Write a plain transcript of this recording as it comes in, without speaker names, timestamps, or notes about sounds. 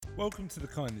Welcome to the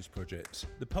Kindness Project,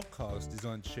 the podcast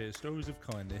designed to share stories of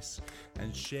kindness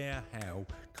and share how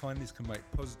kindness can make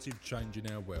positive change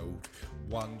in our world,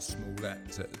 one small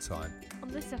act at a time. On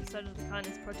this episode of the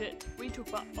Kindness Project, we talk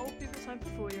about old people's home for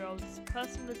 4-year-olds,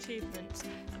 personal achievements,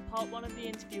 and part 1 of the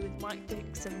interview with Mike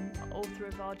Dickson, author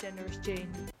of Our Generous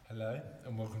Gene. Hello,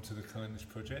 and welcome to the Kindness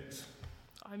Project.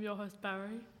 I'm your host,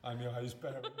 Barry. I'm your host,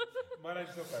 Barry. My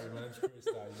name's not Barry, my name's Chris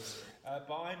Davis.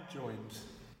 But I'm joined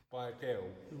by a girl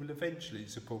who will eventually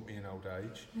support me in old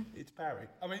age. It's Barry.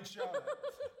 Charlotte.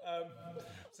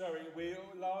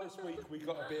 Last week we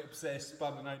got a bit obsessed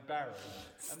by the name Barry.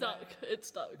 It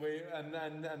stuck. And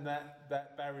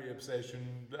that Barry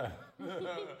obsession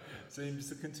seems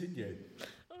to continue.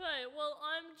 Okay, well,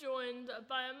 I'm joined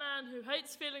by a man who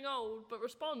hates feeling old but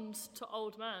responds to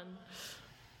old man.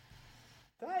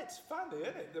 That's funny,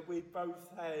 isn't it, that we both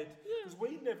had, because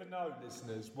we never know,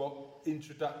 listeners, what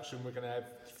introduction we're going to have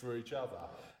for each other.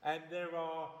 And there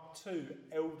are two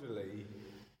elderly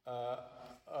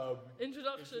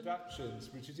introductions,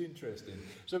 which is interesting.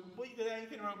 So how are you going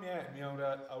to help me out in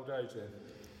my old age then?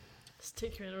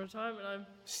 Stick me in a retirement home.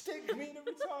 Stick me in a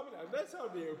retirement home? That's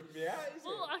hardly helping me out, is it?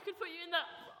 Well, I could put you in that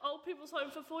old people's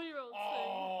home for 4-year-olds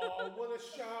thing. What a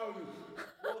show!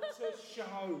 What a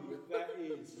show that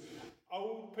is.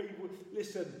 Old people,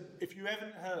 listen, if you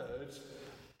haven't heard,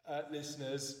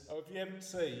 listeners, or if you haven't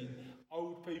seen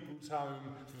Old People's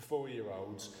Home for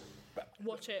 4-year-olds,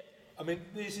 watch it.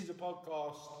 This is a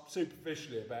podcast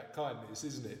superficially about kindness,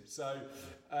 isn't it? So,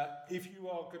 if you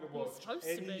are going to watch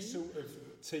any sort of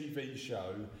TV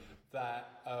show that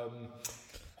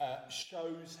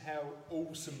shows how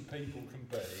awesome people can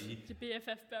be, the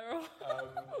BFF Beryl.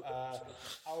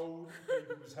 Old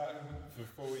People's Home for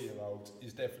 4-year-olds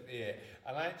is definitely it.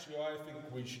 And actually, I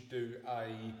think we should do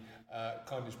a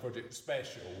Kindness Project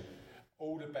special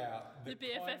all about the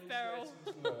BFF Beryl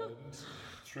lessons learned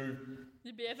through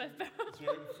the BFF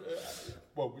Beryl.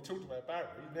 Well, we talked about Barry.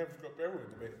 Now we've got Beryl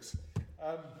in the mix.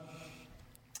 I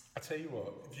tell you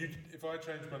what, if I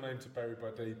change my name to Barry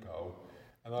by Deepole,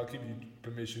 and I'll give you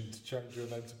permission to change your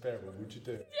name to Beryl, would you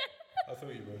do it? Yeah. I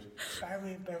thought you would.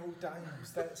 Barry and Beryl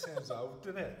Dames, that sounds old,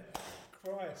 doesn't it?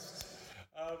 Christ.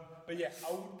 But yeah,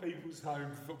 Old People's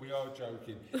Home, we are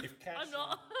joking. I'm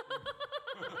not.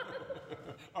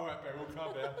 All right, Beryl,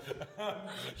 calm down.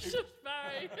 Shush,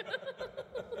 Barry.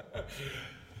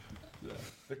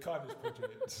 The Kindness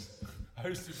Project,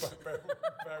 hosted by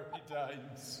Barry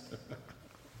Dames.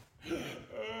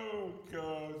 Oh,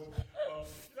 God.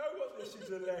 You know what this is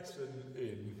a lesson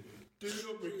in? Do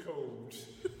not record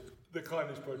the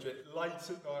Kindness Project late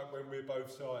at night when we're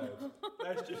both tired.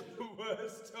 That's just the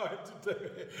worst time to do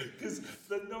it, because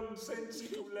the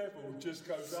nonsensical level just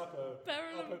goes up a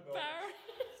notch.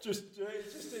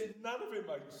 None of it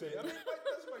makes sense. It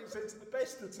doesn't make sense at the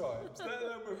best of times, let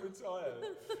alone when we're tired.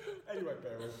 Anyway,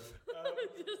 Beryl,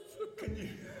 can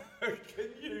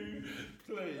you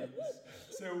please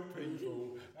tell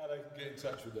people how they can get in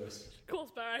touch with us? Of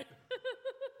course, Barry.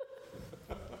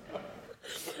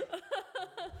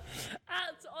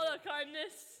 At Honor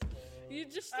Kindness. You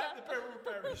just at the Beryl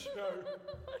Barry Show.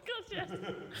 Oh gosh, yes.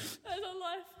 That's a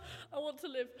life I want to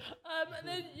live. And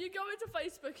then you go into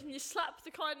Facebook and you slap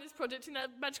the Kindness Project in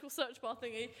that magical search bar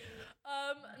thingy.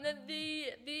 And then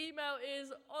the email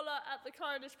is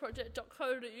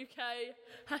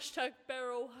ola@thekindnessproject.co.uk.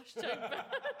 #Beryl.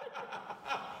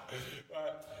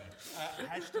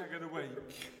 Hashtag of the week.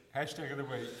 Hashtag of the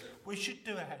week. We should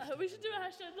do a hashtag. We should do a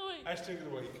hashtag of the week. Hashtag of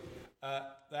the week.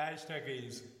 The hashtag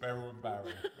is Beryl and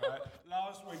Barry, right?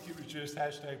 Last week it was just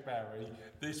hashtag Barry.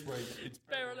 This week it's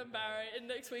Beryl and Barry, and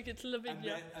next week it's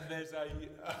Lavinia. And there's a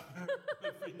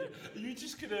Lavinia. Are you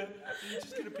just gonna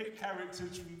pick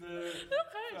characters from the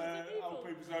Old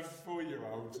People's Home for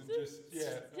 4-year-olds and just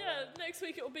next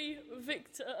week it'll be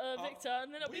Victor, and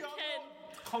then it'll be Ken.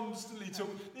 Constantly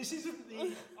talking. This isn't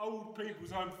the Old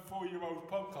People's Home for 4-year-olds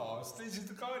podcast. This is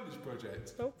the Kindness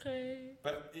Project. Okay.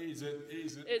 But it's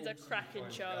a cracking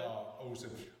show.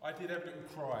 Awesome. I did have a little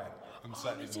cry on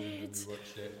Saturday morning when we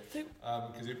watched it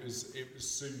because it was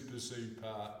super.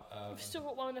 We've still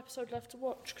got one episode left to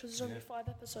watch because there's only 5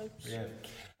 episodes. Yeah.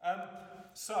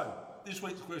 So this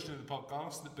week's question of the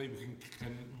podcast that people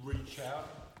can reach out.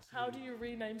 How do you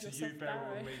rename yourself, to you,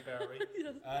 Beryl, and me, Barry,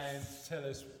 yes. And tell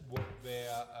us what they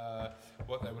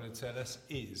want to tell us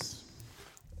is.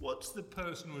 What's the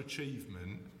personal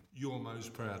achievement you're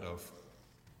most proud of?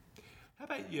 How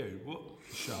about you? What,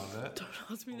 Charlotte? Don't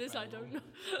ask me this, I don't know.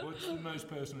 What's the most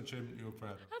personal achievement you're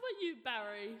proud of? How about you,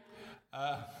 Barry?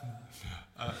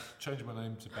 Changing my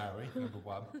name to Barry, number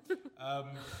 1.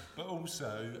 But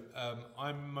also,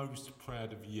 I'm most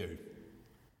proud of you.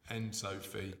 and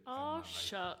Sophie. Oh, and Mummy.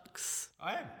 shucks.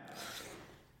 I am.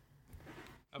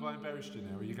 Have I embarrassed you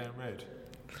now? Are you going red?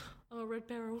 Oh, red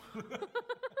barrel. I'm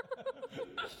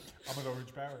an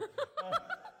orange barrel.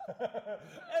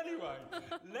 Anyway,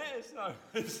 let us know,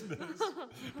 listeners,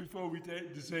 before we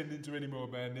descend into any more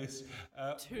madness.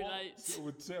 Too late.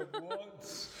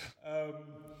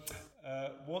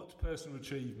 What personal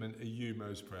achievement are you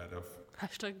most proud of?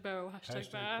 Hashtag barrel,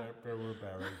 hashtag barrel. Barrel.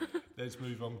 Let's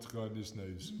move on to kindness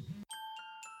news.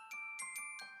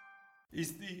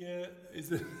 Is the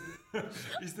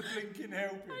blinking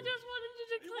helping? I just wanted you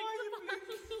to click Why are you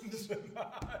blinking so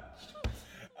much?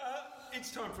 It's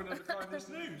time for another kindness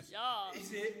news. Yeah.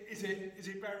 Is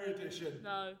it Barry edition?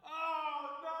 No.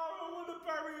 Oh no! I want a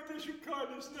Barry edition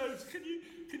kindness news. Can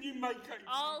you make it?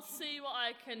 I'll see what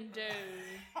I can do.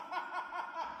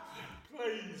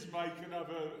 Please make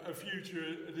a future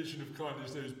edition of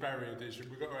Kindness News Barry edition.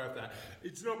 We've got to have that.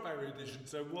 It's not Barry edition,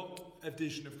 so what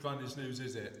edition of Kindness News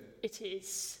is it? It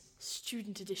is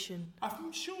student edition.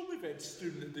 I'm sure we've had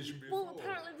student edition before. Well,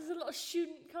 apparently there's a lot of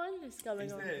student kindness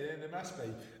going on. There must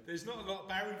be. There's not a lot of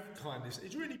Barry kindness.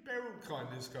 Is there any Beryl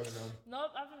kindness going on?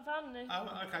 Nope, I haven't found any. Oh,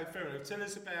 okay, fair enough. Tell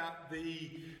us about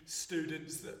the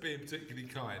students that are being particularly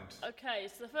kind. Okay,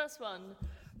 so the first one,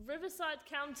 Riverside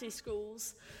County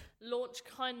Schools launch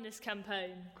kindness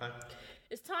campaign. Okay.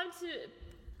 It's time to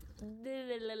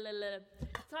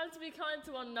be kind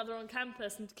to one another on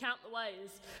campus and to count the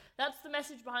ways. That's the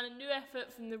message behind a new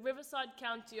effort from the Riverside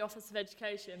County Office of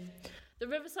Education. The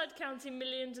Riverside County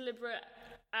Million Deliberate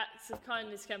Acts of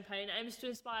Kindness campaign aims to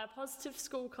inspire positive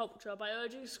school culture by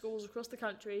urging schools across the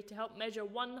country to help measure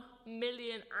 1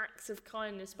 million acts of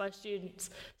kindness by students,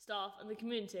 staff and the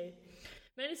community.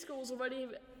 Many schools already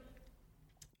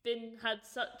had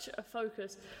such a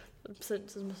focus, but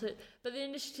the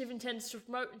initiative intends to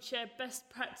promote and share best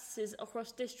practices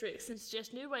across districts and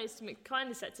suggest new ways to make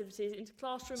kindness activities into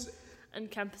classrooms and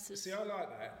campuses. See, I like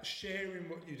that, sharing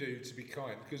what you do to be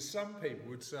kind, because some people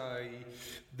would say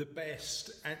the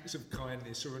best acts of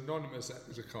kindness are anonymous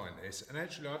acts of kindness, and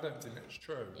actually I don't think that's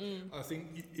true. I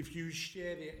think if you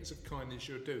share the acts of kindness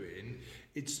you're doing,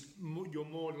 you're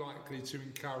more likely to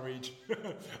encourage.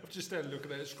 I've just had a look at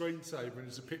that screensaver and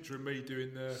there's a picture of me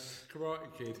doing the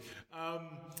Karate Kid.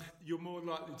 You're more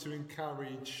likely to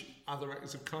encourage other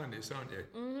acts of kindness, aren't you?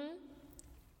 Mm-hmm.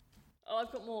 Oh,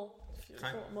 I've got more.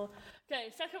 Okay,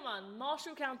 second one.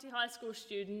 Marshall County High School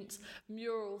students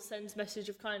mural sends message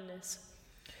of kindness.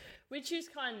 We choose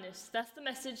kindness. That's the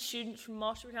message students from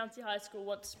Marshall County High School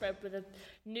want to spread with a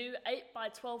new 8 by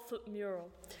 12 foot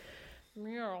mural.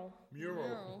 Mural.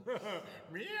 Meow.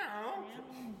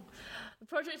 The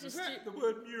project is that the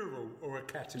word mural or a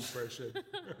cat impression?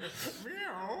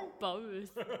 Meow.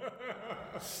 Both.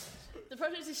 The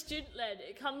project is student-led.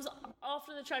 It comes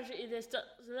after the tragedy that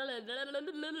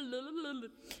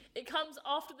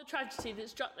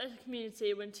struck their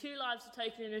community when 2 lives were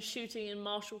taken in a shooting in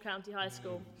Marshall County High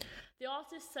School. The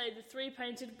artists say the 3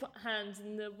 painted hands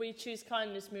in the We Choose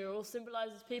Kindness mural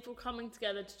symbolises people coming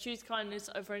together to choose kindness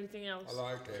over anything else. I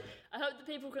like it. I hope that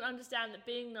people can understand that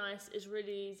being nice is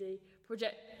really easy.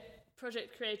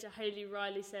 Project creator Hayley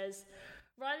Riley says.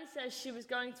 Riley says she was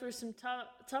going through some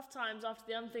tough times after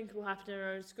the unthinkable happened in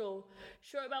her own school.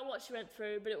 Sure about what she went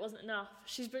through, but it wasn't enough.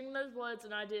 She's bringing those words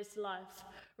and ideas to life.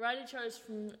 Riley chose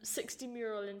from 60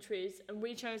 mural entries, and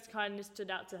We Chose Kindness stood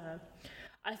out to her.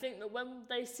 I think that when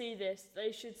they see this,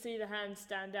 they should see the hands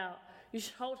stand out. You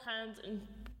should hold hands and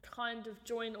kind of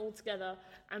join all together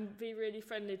and be really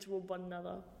friendly toward one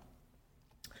another.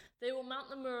 They will mount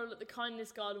the mural at the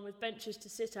Kindness Garden with benches to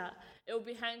sit at. It will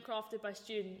be handcrafted by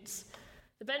students.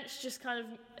 The bench just kind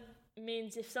of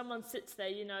means if someone sits there,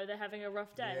 you know, they're having a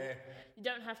rough day. Yeah. You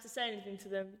don't have to say anything to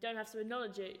them. You don't have to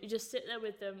acknowledge it. You just sit there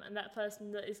with them, and that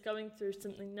person that is going through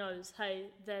something knows, hey,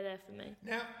 they're there for me.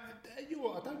 Now, I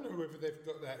don't know whether they've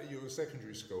got that at your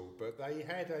secondary school, but they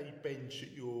had a bench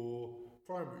at your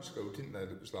primary school, didn't they,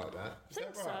 that was like that? I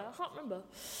think so. I can't remember.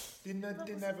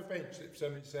 Didn't have a bench that if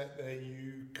somebody sat there,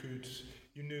 you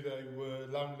knew they were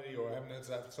lonely or having a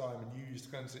tough time, and you used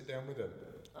to go and sit down with them?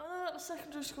 That was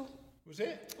secondary school. Was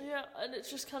it? Yeah, and it's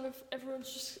just kind of,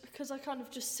 everyone's just, because I kind of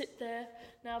just sit there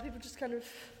now, people just kind of...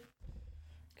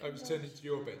 I was turning to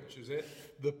your bench, is it?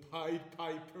 The paid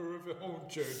paper of the whole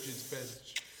church's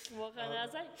bench. What can I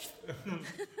say?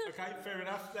 Okay, fair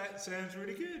enough. That sounds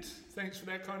really good. Thanks for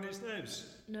that kindness news.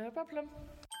 No problem.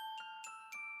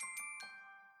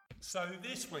 So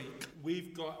this week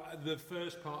we've got the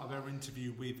first part of our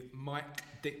interview with Mike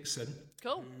Dickson,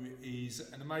 cool. Who is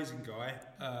an amazing guy.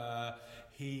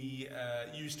 He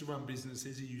used to run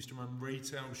businesses. He used to run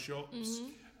retail shops.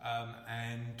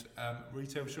 and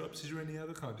retail shops. Is there any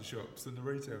other kind of shops than the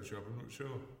retail shop? I'm not sure.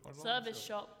 Online Service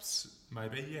shops.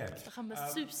 Maybe, yeah. Like a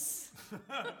masseuse.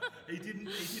 He didn't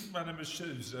run a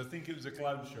masseuse. I think it was a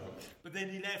clothes shop. But then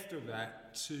he left all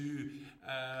that to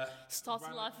Start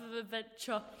a life of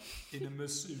adventure. in a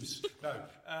masseuse. No,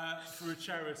 for a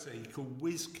charity called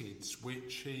WizKids,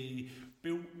 which he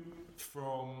built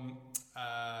from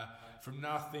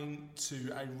nothing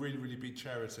to a really, really big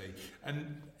charity.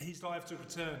 And his life took a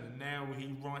turn, and now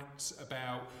he writes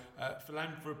about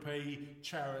philanthropy,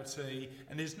 charity,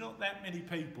 and there's not that many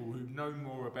people who know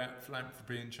more about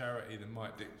philanthropy and charity than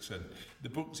Mike Dickson. The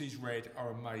books he's read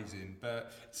are amazing,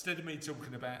 but instead of me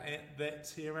talking about it,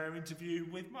 let's hear our interview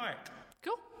with Mike.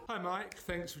 Cool. Hi Mike,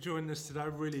 thanks for joining us today,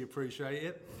 really appreciate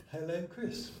it. Hello,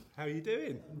 Chris. How are you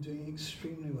doing? I'm doing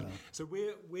extremely well. So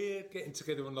we're getting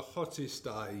together on the hottest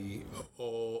day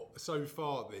or so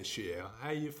far this year. How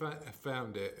you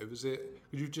found it?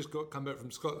 You've just come back from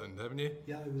Scotland, haven't you?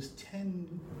 Yeah, it was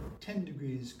 10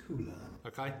 degrees cooler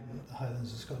Okay. in the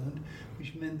Highlands of Scotland,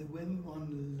 which meant that when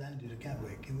one landed at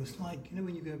Gatwick, it was like, you know,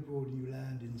 when you go abroad and you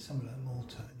land in somewhere like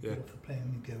Malta, and you Yeah. get off the plane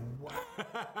and you go, wow.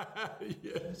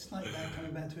 Yeah. It's like that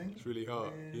coming back to England. It's really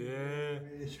hot. Really, Yeah.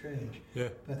 really strange. Yeah.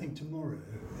 But I think tomorrow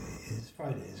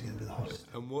Friday is going to be the hottest.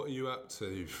 And what are you up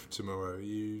to tomorrow? Are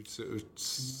you sort of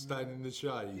staying in the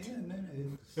shade? Yeah, no,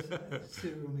 it's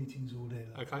serial meetings all day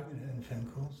long. Okay. You know, and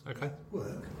phone calls. Okay.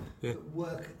 Work. Yeah. But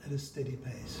work at a steady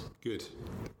pace. Good.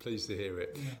 Pleased to hear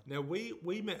it. Yeah. Now,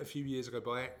 we met a few years ago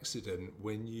by accident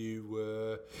when you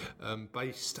were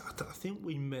based, I think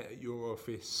we met at your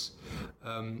office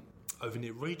over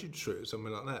near Regent Street or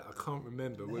something like that. I can't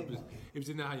remember. It was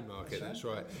in the Haymarket, that's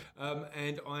right.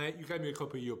 And you gave me a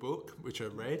copy of your book, which I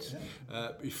read.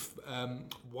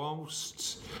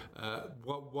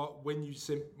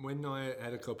 When I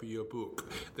had a copy of your book,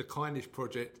 the Kindness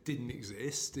Project didn't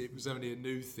exist. It was only a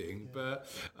new thing. Yeah.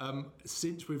 But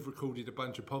since we've recorded a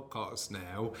bunch of podcasts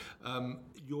now,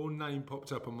 your name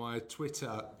popped up on my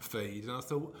Twitter feed, and I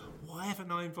thought, why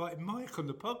haven't I invited Mike on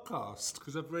the podcast?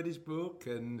 Because I've read his book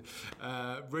and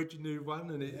read your new one,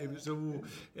 and it was all.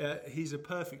 He's a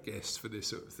perfect guest for this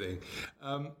sort of thing.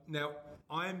 Now,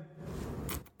 I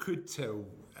could tell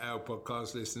our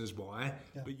podcast listeners why,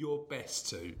 but you're best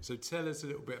to. So tell us a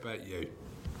little bit about you.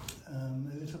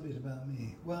 A little bit about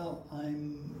me. Well,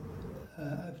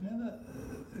 I've never,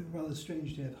 rather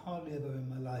strangely, I've hardly ever in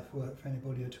my life worked for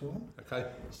anybody at all. Okay.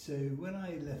 So when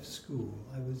I left school,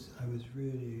 I was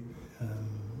really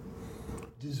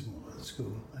dismal at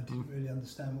school. I didn't really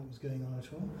understand what was going on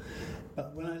at all.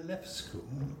 But when I left school,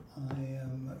 I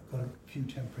got a few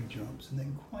temporary jobs, and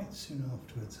then quite soon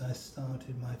afterwards, I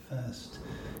started my first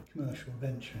commercial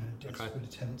venture in a desperate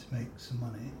attempt to make some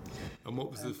money. And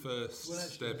what was the first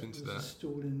step into that? It was a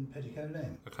stall in Petticoat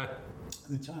Lane. Okay. At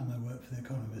the time, I worked for The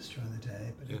Economist during the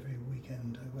day, but every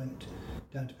weekend I went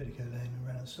down to Petticoat Lane and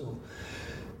ran a stall.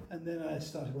 And then I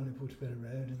started one in Portobello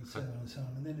Road, and so on and so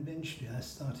on. And then eventually I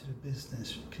started a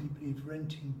business, can you believe,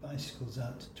 renting bicycles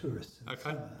out to tourists in the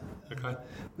summer.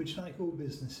 Which, like all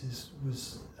businesses,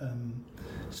 was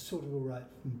sort of all right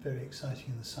and very exciting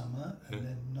in the summer, and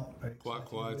then not very quite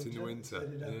quiet in the winter.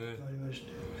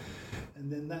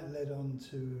 And then that led on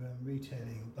to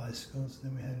retailing bicycles,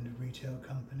 and then we had a retail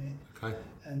company. Okay.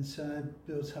 And so I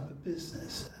built up a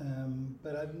business.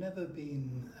 But I've never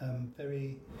been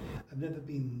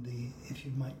if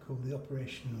you might call the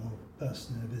operational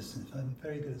person in a business. I'm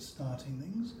very good at starting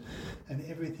things, and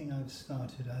everything I've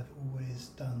started, I've always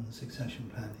done succession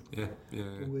planning.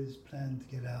 Always planned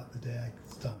to get out the day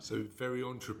I start. So very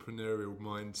entrepreneurial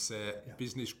mindset,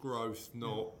 business growth,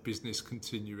 not business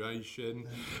continuation.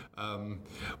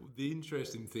 The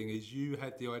interesting thing is you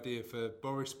had the idea for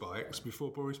Boris Bikes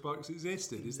before Boris Bikes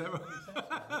existed. Is that right?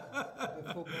 Exactly.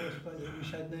 Before Boris Bikes, I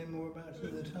wish I'd known more about it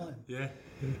at the time. Yeah.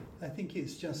 I think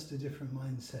it's just a different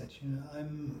mindset. You know,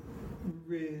 I'm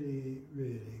really,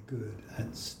 really good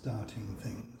at starting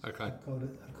things. Okay.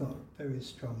 I've got very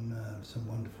strong nerves and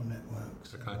wonderful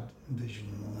networks and vision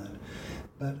and all that.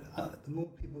 But the more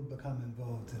people become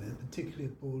involved in it, particularly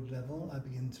at board level, I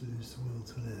begin to lose the will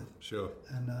to live. Sure.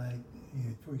 And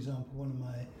for example, one of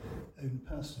my own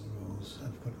personal rules,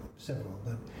 I've got several,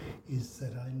 but is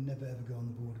that I never ever go on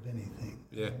the board of anything.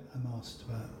 Yeah. I'm asked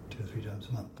about 2 or 3 times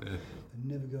a month. I'd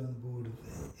never go on the board of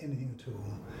anything at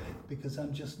all because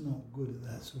I'm just not good at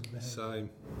that sort of behaviour.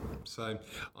 Same.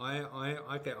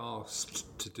 I get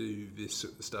asked to do this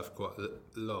sort of stuff quite a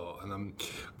lot, and I'm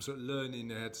sort of learning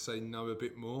how to say no a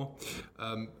bit more,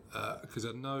 because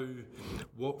I know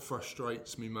what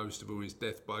frustrates me most of all is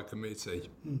death by committee.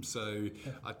 So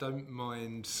I don't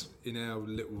mind in our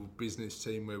little business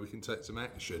team where we can take some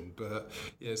action, but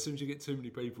yeah, as soon as you get too many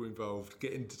people involved,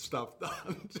 getting stuff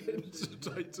done tends to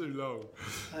take too long.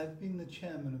 I've been the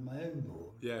chairman of my own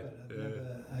board,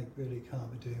 but I really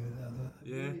can't be doing with other. I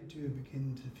really do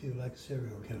begin to feel like a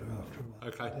serial killer after a while.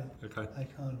 Okay. I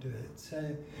can't do it.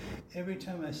 So every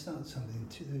time I start something,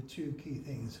 there are two key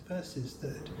things. The first is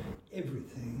that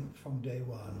everything from day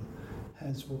one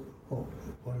has what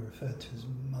I refer to as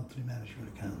monthly management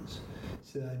accounts.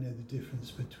 So I know the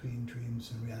difference between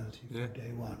dreams and reality from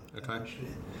day one.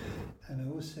 Actually. And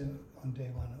I also, on day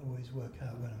one, I always work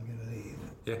out when I'm going to leave.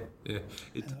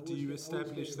 Do you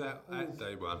establish that at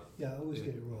day one? Yeah, I always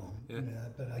get it wrong.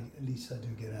 But at least I do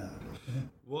get out.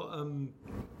 What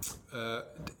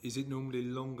is it normally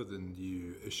longer than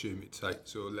you assume it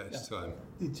takes, or less time?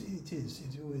 It is.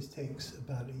 It always takes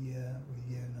about a year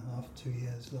and a half, 2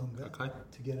 years longer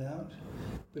to get out.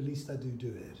 But at least I do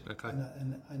it.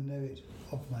 And I know it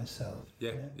of myself.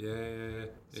 Yeah.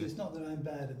 So it's not that I'm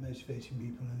bad at motivating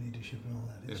people and leadership and all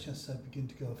that. It's just I begin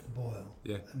to go off the boil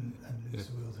and lose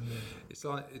the will to live. It's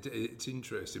like it's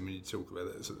interesting when you talk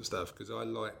about that sort of stuff, because I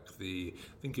like I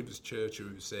think it was Churchill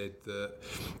who said that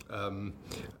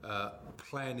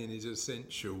planning is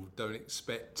essential. Don't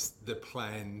expect the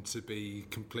plan to be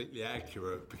completely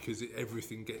accurate, because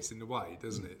everything gets in the way,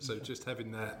 doesn't it? So just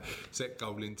having that set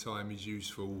goal in time is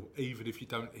useful, even if you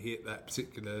don't hit that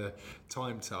particular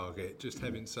time target. Just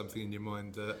having something in your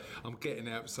mind that I'm getting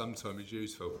out sometime is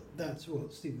useful. That's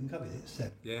what Stephen Covey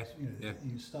said.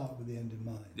 You start with the end in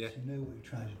mind. So you know what you're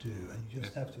trying to do, and you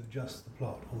just have to adjust the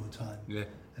plot all the time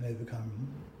and overcome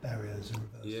barriers and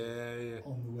reversals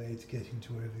on the way to getting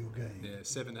to wherever you're going.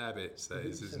 7 habits, that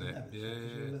is, isn't it?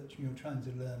 You're trying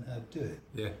to learn how to do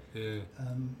it.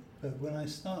 But when I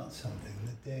start something,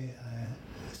 the day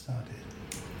I start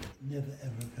it, never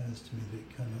ever occurs to me that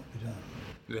it cannot be done.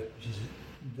 Which is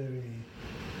very,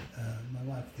 my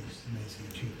wife thinks it's an amazing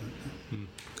achievement.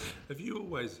 Have you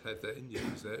always had that in you?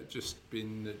 Has that just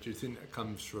been, do you think that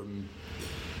comes from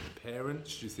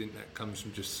parents? Do you think that comes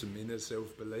from just some inner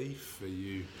self-belief? Are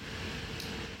you...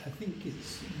 I think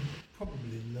it's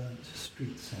probably learnt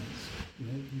street sense. You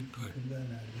can learn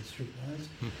how to be streetwise,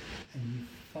 and you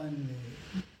finally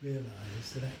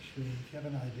realise that actually if you have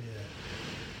an idea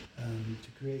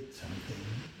to create something,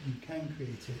 you can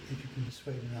create it if you can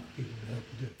persuade enough people to help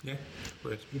you do it.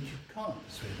 If you can't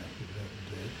persuade enough people to help you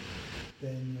do it,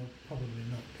 then you're probably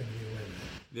not going to get away with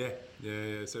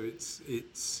it. So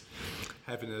it's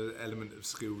having an element of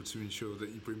skill to ensure that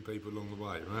you bring people along the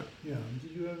way, right? Yeah. And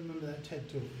did you ever remember that TED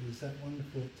talk? It was that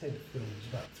wonderful TED film. It was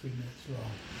about 3 minutes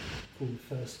long, called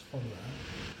First Follower.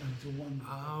 And it's a wonderful.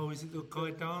 Oh, is it the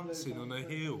guy dancing on a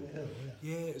hill?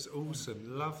 Yeah, it's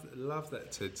awesome. Love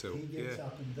that TED talk. He gets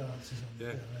up and dances on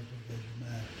the hill. Everybody goes, "You're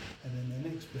mad." And then the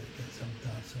next bit gets up and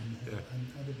dances on the hill, and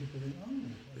other people think, "Oh,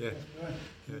 that's right."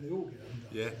 And they all get up and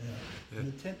dance on the hill. And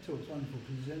the TED talk's wonderful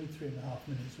because it's only 3.5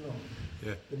 minutes long.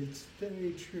 But it's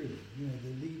very true.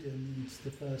 The leader needs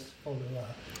the first follower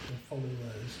or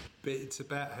followers. But it's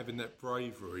about having that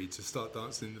bravery to start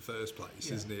dancing in the first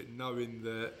place, isn't it? Knowing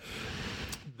that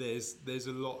there's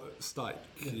a lot at stake.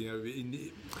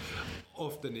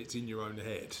 Often it's in your own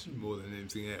head more than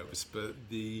anything else. But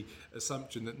the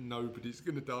assumption that nobody's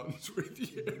going to dance with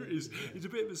you is a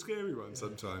bit of a scary one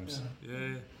sometimes.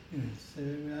 So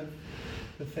I've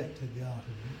perfected the art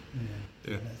of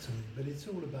doing that sort of thing. But it's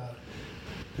all about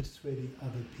persuading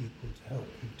other people to help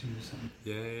you do something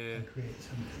and create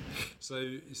something.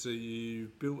 So you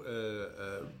built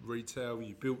a retail,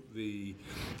 you built the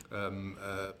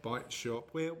bike shop.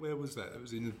 Where was that? It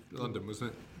was in London,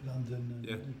 wasn't it? London,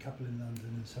 and a couple in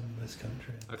London and some in the West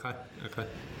Country. Okay.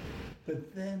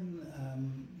 But then,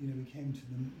 we came to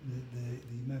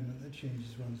the moment that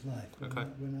changes one's life.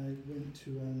 When I went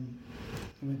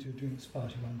to a drinks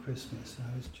party one Christmas,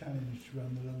 and I was challenged to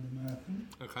run the London Marathon.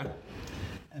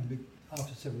 And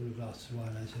after several glasses of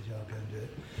wine, I said, "I'll go and do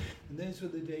it." And those were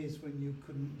the days when you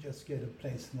couldn't just get a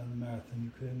place in the London Marathon; you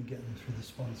could only get them through the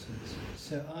sponsors.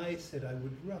 So I said I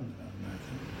would run the London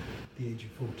Marathon at the age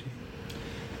of 40.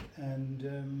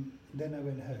 And then I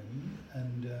went home,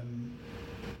 and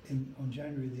on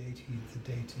January the 18th, the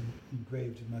date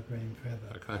engraved in my brain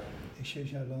forever. Okay. It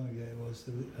shows you how long ago it was.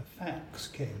 A fax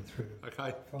came through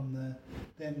from the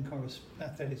then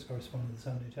athletics correspondent of the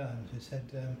Sunday Times, who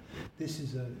said, this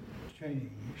is a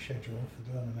training schedule for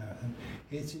the London Marathon.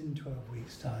 It's in 12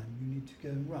 weeks' time. You need to go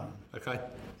and run. Okay.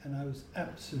 And I was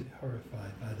absolutely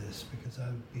horrified by this, because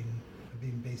I've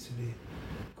been basically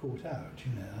caught out,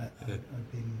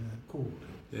 I've been called.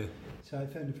 Yeah. So I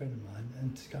phoned a friend of mine,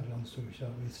 and to cut a long story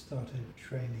short, we started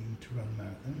training to run a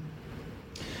marathon.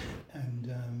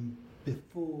 And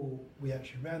before we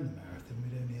actually ran the marathon,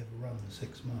 we'd only ever run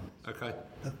 6 miles. Okay.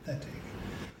 Pathetic.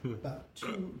 But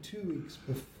two weeks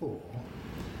before,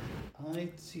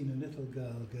 I'd seen a little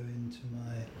girl go into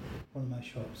one of my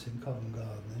shops in Covent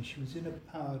Garden, and she was in a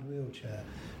powered wheelchair,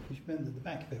 which meant that the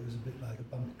back of it was a bit like a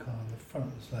bumper car, and the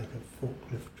front was like a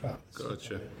forklift truck.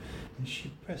 Gotcha. And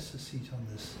she pressed the seat on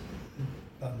this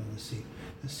button on the seat.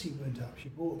 The seat went up. She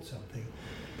bought something,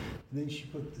 and then she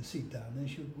put the seat down. And then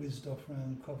she whizzed off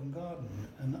around Covent Garden,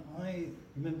 and I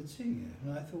remembered seeing it.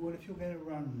 And I thought, well, if you're going to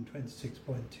run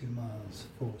 26.2 miles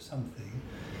for something,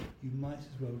 you might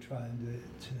as well try and do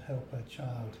it to help a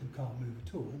child who can't move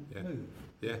at all move.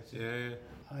 Yeah, So yeah.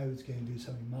 I was going to do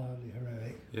something mildly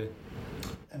heroic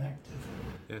and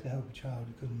active to help a child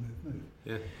who couldn't move.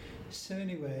 Yeah. So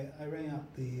anyway, I rang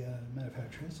up the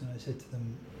manufacturers, and I said to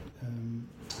them,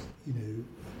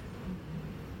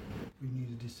 we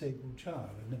need a disabled child.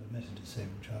 I've never met a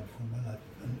disabled child before in my life.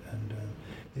 And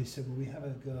they said, well, we have a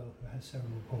girl who has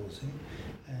cerebral palsy,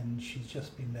 and she's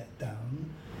just been let down,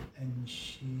 and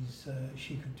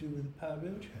she could do with a powered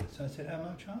wheelchair. So I said, how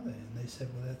much are they? And they said,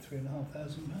 well, they're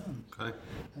 £3,500. Okay.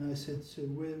 And I said, so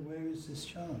where is this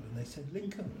child? And they said,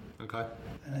 Lincoln. Okay.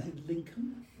 And I said,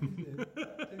 Lincoln? Don't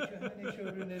you have any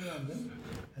children in London?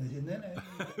 And they said,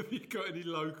 no. Have you got any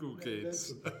local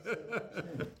kids?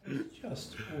 It was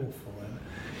just awful.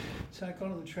 So I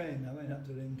got on the train, I went up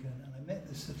to Lincoln, and I met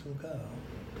this little girl,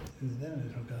 who was then a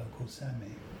little girl called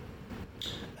Sammy.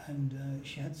 And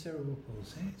she had cerebral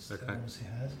palsy, still obviously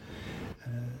has,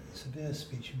 and a severe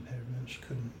speech impairment. She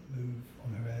couldn't move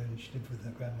on her own. She lived with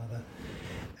her grandmother,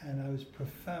 and I was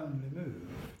profoundly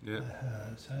moved by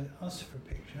her. So I asked her for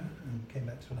a picture and came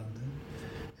back to London,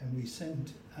 and we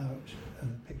sent out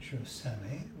a picture of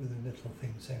Sammy with a little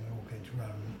thing saying we're all going to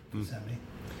run for Sammy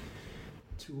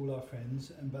to all our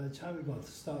friends, and by the time we got to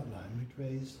the start line, we'd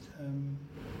raised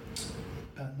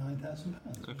about £9,000.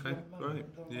 Okay, great.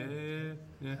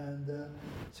 Yeah. And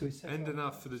so we set off.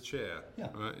 Enough for the chair. Yeah.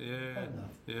 Right. Yeah. Quite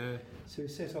enough. Yeah. So we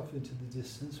set off into the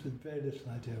distance with very little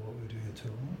idea what we were doing at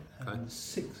all. And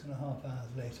 6.5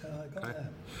 hours later, I got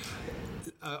there.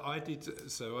 I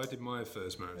did my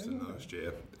first marathon last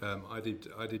year. I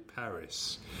did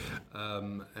Paris,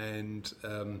 and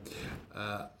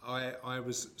I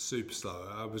was super slow.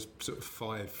 I was sort of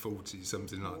 5:40,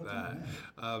 something like that.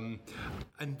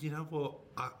 And you know what?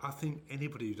 I think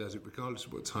anybody who does it, regardless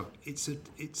of what time, it's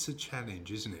a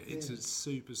challenge, isn't it? It's a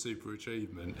super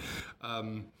achievement.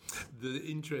 The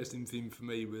interesting thing for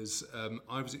me was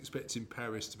I was expecting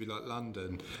Paris to be like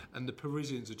London, and the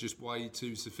Parisians are just way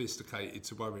too sophisticated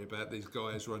to worry about these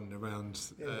guys running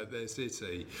around their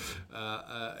city.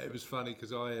 It was funny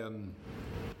because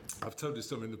I've told this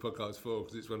story in the podcast before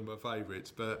because it's one of my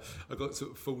favourites, but I got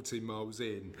sort of 14 miles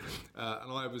in,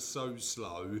 and I was so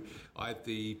slow. I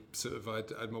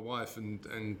had my wife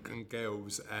and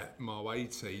girls at mile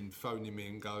 18 phoning me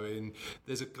and going,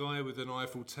 there's a guy with an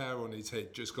Eiffel Tower on his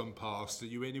head just gone past. Are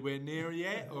you anywhere near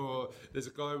yet? Or there's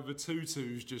a guy with a tutu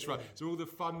who's just run. So all the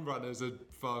fun runners are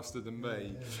faster than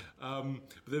me. But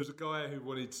there was a guy who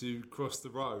wanted to cross the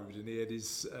road, and he had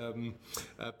his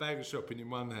bag of shopping in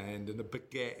one hand and a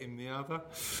baguette in the other,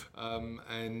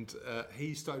 and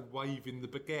he started waving the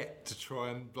baguette to try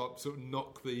and sort of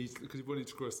knock these, because he wanted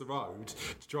to cross the road,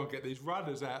 to try and get these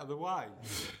runners out of the way.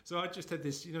 So I just had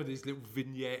this, this little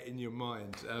vignette in your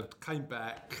mind. Came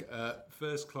back,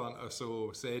 first client I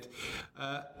saw said,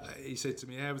 he said to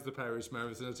me, how was the Paris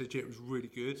Marathon? I said, yeah, it was really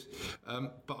good,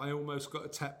 but I almost got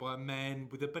attacked by a man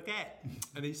with a baguette.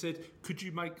 And he said, could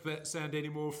you make that sound any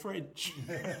more French?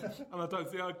 And I don't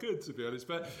think I could, to be honest,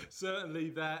 but certainly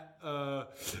that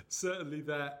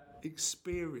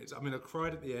experience. I mean, I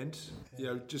cried at the end.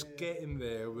 Just getting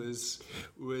there was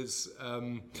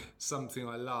something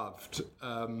I loved,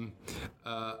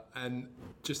 and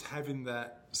just having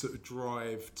that sort of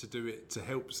drive to do it to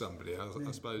help somebody.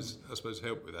 I suppose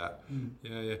help with that.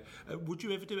 Yeah. Would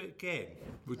you ever do it again?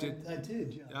 I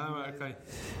did. Yeah. Oh, right, okay.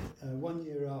 1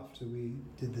 year after we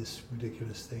did this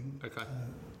ridiculous thing. Okay.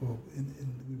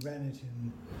 We ran it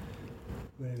in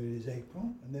whenever it is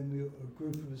April, and then a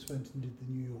group of us went and did the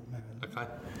New York Marathon. Okay.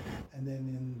 And then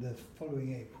in the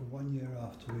following April, 1 year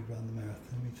after we'd run the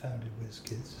marathon, we founded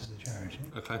WizKids as a charity.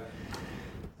 Okay.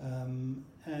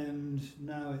 And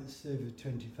now it's over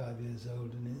 25 years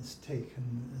old, and it's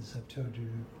taken, as I've told you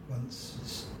once,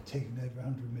 it's taken over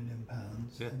 £100 million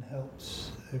and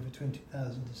helped over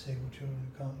 20,000 disabled children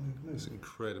who can't move. It's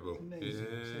incredible. It's amazing.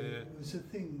 Yeah. So it was a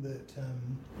thing that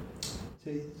so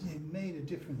it made a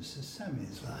difference to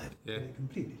Sammy's life, but it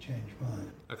completely changed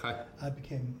mine. Okay. I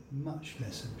became much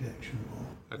less objectionable,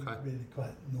 really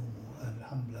quite normal and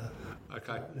humbler,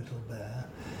 little bear,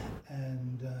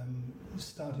 and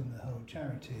starting the whole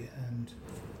charity and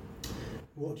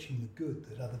watching the good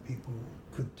that other people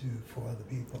could do for other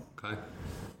people. Okay.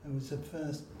 It was the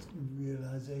first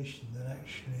realisation that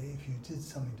actually if you did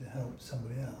something to help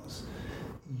somebody else,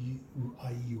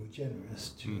 i.e. you were generous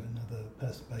to another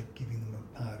person by giving them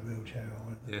a powered wheelchair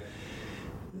or whatever,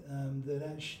 that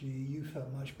actually you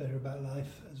felt much better about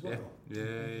life as well.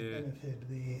 It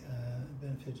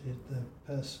benefited the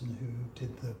person who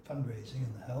did the fundraising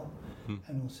and the help,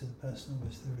 and also the person who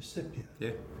was the recipient.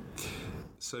 Yeah.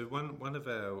 So one of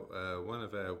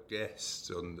our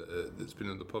guests that's been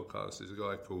on the podcast is a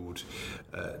guy called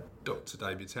Dr.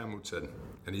 David Hamilton,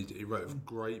 and he wrote a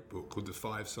great book called The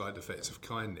 5 Side Effects of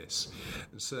Kindness.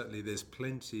 And certainly there's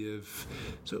plenty of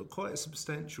sort of quite a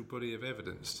substantial body of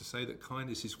evidence to say that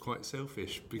kindness is quite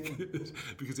selfish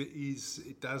because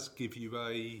it does give you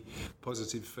a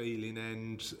positive feeling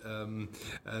and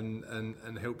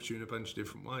helps you in a bunch of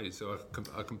different ways. So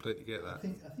I completely get that. I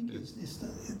think it's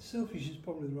selfish is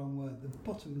probably the wrong word. The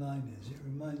bottom line is it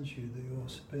reminds you that you're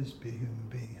supposed to be a human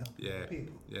being helping other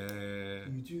people.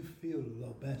 You do feel a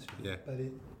lot better, but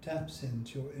it taps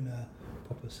into your inner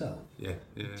proper self.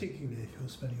 Particularly if you're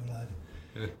spending your life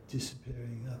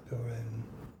disappearing up your own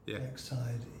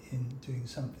backside in doing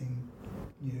something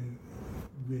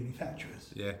really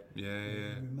fatuous.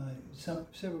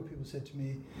 Several people said to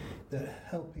me that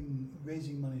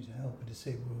raising money to help a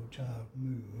disabled child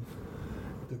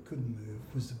that couldn't move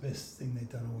was the best thing they'd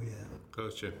done all year.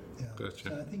 Gotcha.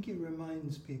 So I think it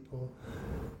reminds people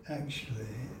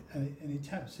actually, and it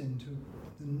taps into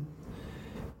the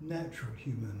natural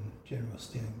human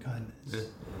generosity and kindness,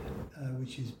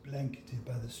 which is blanketed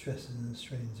by the stresses and the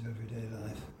strains of everyday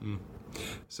life.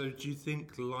 So do you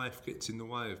think life gets in the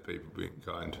way of people being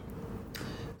kind?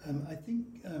 I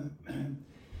think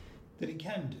that it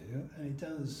can do, and it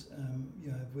does.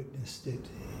 I've witnessed it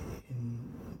in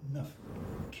enough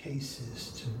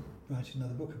cases to write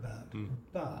another book about.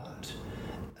 But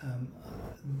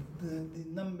the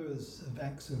numbers of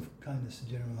acts of kindness and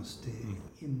generosity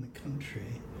in the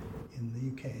country, in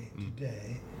the UK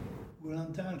today, will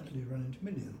undoubtedly run into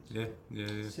millions.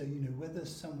 So whether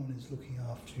someone is looking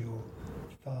after your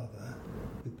father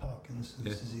with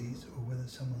Parkinson's disease, or whether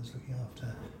someone's looking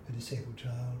after a disabled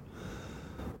child,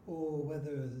 or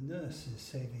whether the nurse is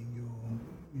saving your,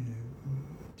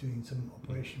 doing some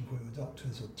operation for your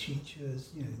doctors or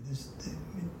teachers, there's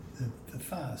the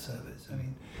fire service. I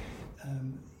mean,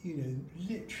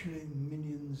 literally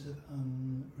millions of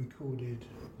unrecorded,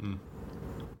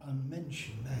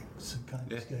 unmentioned acts of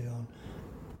kindness going on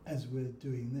as we're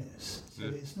doing this. So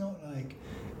it's not like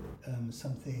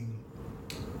something.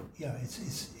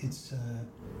 It's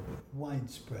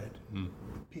widespread.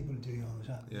 People are doing it all the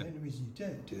time. The only reason you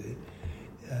don't do it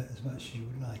as much as you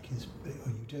would like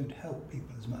or you don't help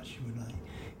people as much as you would like,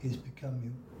 is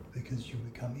because you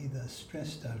become either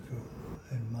stressed out of your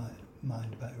own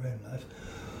mind about your own life,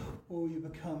 or you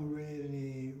become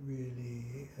really,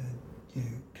 really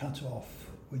cut off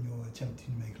when you're attempting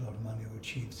to make a lot of money or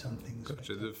achieve something.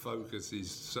 Gotcha. The focus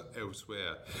is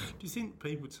elsewhere. Do you think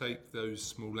people take those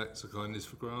small acts of kindness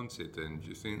for granted then? Do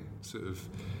you think sort of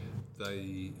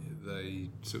they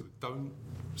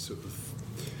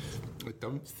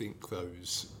don't think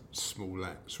those small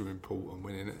acts are important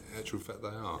when in actual fact they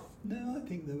are? No, I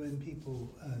think that when people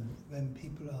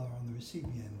are on the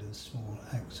receiving end of small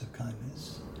acts of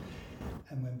kindness,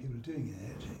 and when people are doing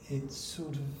it, it's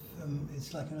sort of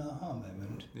it's like an aha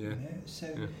moment. So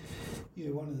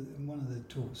one of the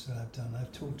talks that I've done,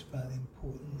 I've talked about the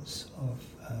importance of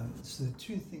so the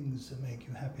two things that make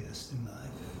you happiest in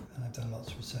life, and I've done lots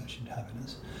of research into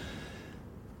happiness,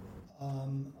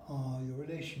 are your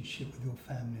relationship with your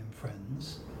family and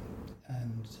friends,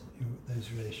 and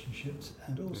those relationships,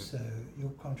 and also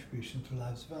your contribution to the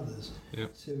lives of others.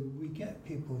 So we get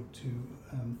people to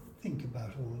think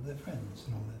about all of their friends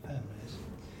and all their families,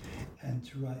 and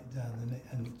to write down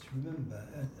and to remember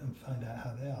and find out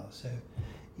how they are. So,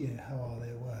 how are they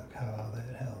at work? How are they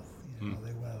at health? Are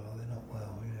they well? Are they not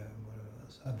well? And whatever.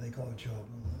 else? Have they got a job?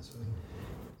 And all that sort of.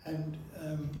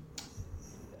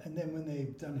 And then when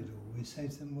they've done it all, we say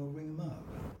to them, well, ring them up.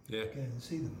 Yeah. Go and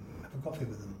see them, have a coffee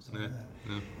with them, something like that.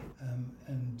 Yeah.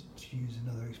 And to use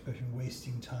another expression,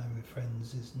 wasting time with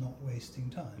friends is not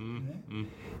wasting time. You know?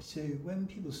 So when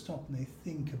people stop and they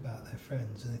think about their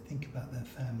friends and they think about their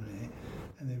family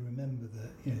and they remember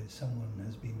that, you know, someone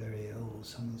has been very ill or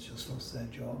someone's just lost their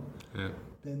job,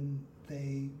 then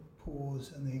they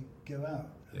pause and they go out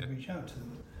and reach out to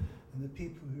them. And the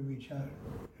people who reached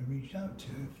out to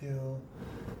feel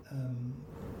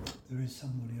there is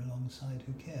somebody alongside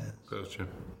who cares. Gotcha.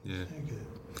 Yeah. Very good.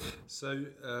 So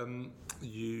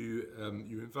you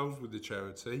were involved with the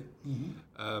charity.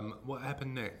 What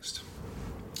happened next?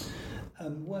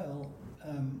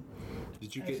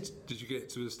 Did you get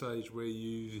to a stage where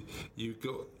you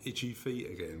got itchy feet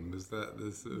again? Was that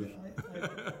the sort of...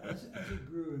 As it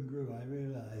grew and grew, I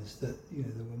realised that, you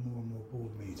know, there were more and more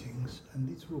board meetings, and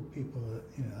these were all people that,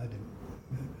 you know,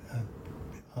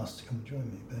 I asked to come and join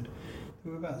me, but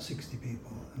there were about 60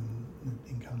 people, and the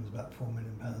income was about £4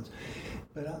 million.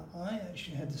 But I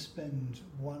actually had to spend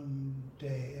one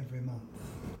day every month,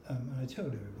 and I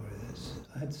told everybody this,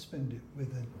 I had to spend it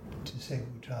with a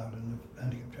disabled child and a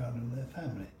handicapped child and their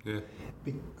family. Yeah.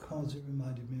 Because it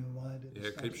reminded me of why I did. Yeah,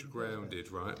 it keeps you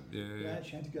grounded, right? Yeah. I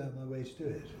actually had to go out of my way to do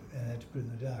it, and I had to put it in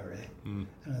the diary. And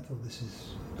I thought, this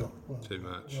has got too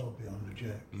much. Well beyond a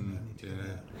joke. I need to get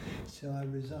out. So I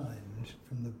resigned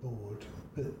from the board,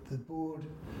 but the board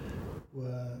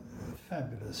were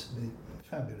fabulous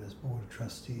board of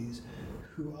trustees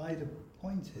who I'd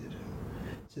appointed.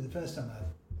 So the first time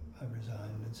I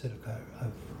resigned and said, okay,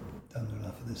 I've done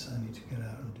enough of this, I need to get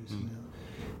out and do something else.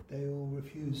 They all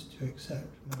refused to accept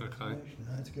my resignation.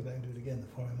 I had to go back and do it again the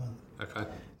following month. Okay.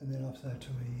 And then after that, it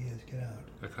took me a year to get out.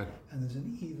 Okay. And there's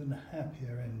an even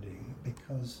happier ending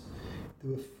because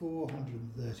there were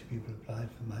 430 people applied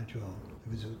for my job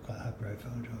because it was quite a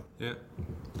high-profile job. Yeah.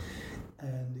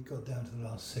 And it got down to the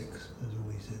last 6, as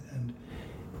all he said.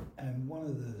 And one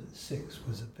of the 6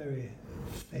 was a very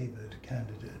favoured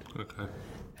candidate. Okay.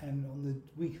 And on the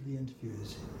week of the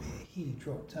interviews, he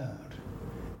dropped out,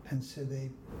 and so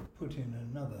they put in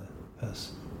another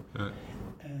person. Right.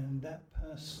 And that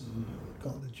person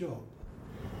got the job,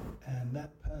 and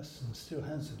that person still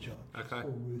has a job. Okay. She's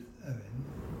called Ruth Owen,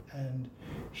 and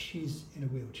she's in a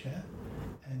wheelchair,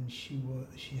 and she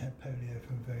had polio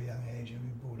from a very young age and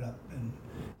been brought up in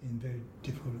very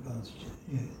difficult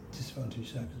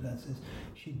disadvantaged circumstances.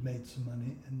 She'd made some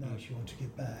money, and now she wanted to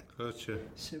give back. Gotcha.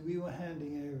 So we were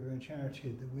handing over a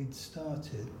charity that we'd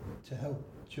started to help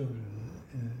children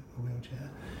in a wheelchair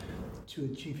to a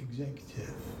chief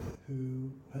executive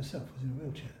who herself was in a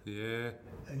wheelchair. Yeah.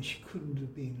 And she couldn't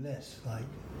have been less like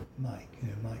Mike,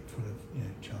 Mike full of,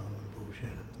 charm and bullshit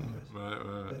and all this.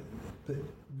 Right. But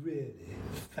really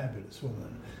fabulous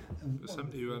woman. And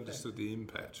somebody who understood the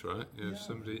impact, right?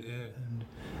 And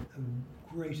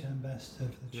a great ambassador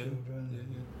for the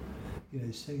children.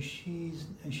 Yeah. So she's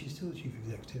still the chief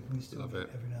executive, and we still meet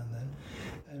every now and then.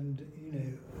 And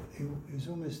it was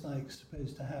almost like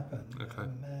supposed to happen. Okay. A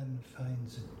man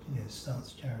finds,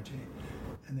 starts charity,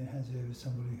 and then hands it over to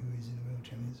somebody who is in a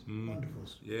wheelchair. It's wonderful.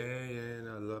 Yeah,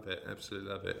 no, I love it, absolutely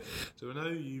love it. So I know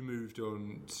you moved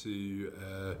on to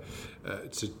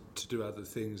do other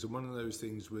things, and one of those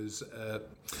things was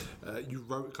you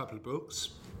wrote a couple of books.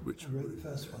 I wrote the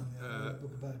first one, a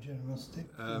book about generosity.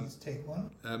 Please take one.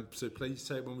 So Please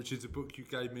Take One, which is a book you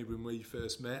gave me when we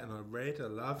first met, and I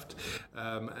loved,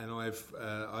 and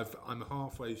I'm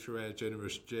halfway through Our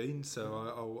Generous Gene, so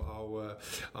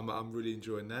I'm really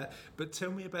enjoying that. But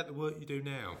tell me about the work you do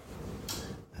now.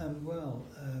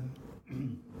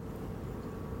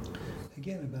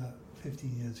 Again, about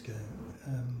 15 years ago,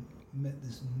 met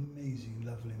this amazing,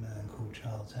 lovely man called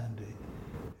Charles Handy,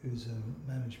 who's a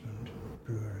management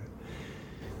brewer.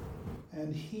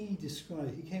 And he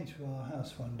came to our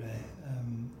house one day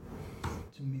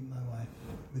to meet my wife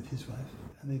with his wife,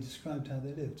 and they described how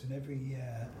they lived. And every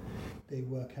year they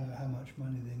work out how much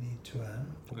money they need to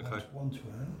earn, or want to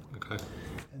earn. Okay.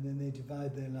 And then they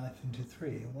divide their life into 3.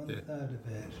 And one third of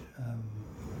it,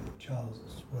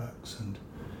 Charles works and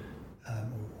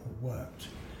or worked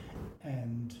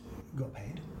and got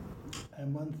paid.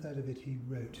 And 1/3 of it he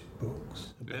wrote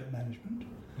books about management,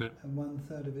 and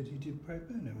 1/3 of it he did pro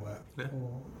bono work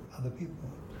for other people.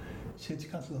 So to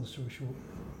cut a long story short,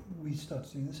 we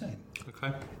started doing the same.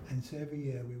 Okay. And so every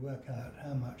year we work out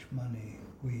how much money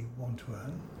we want to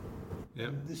earn.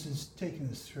 Yeah. This has taken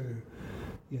us through,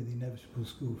 the inevitable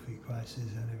school fee crisis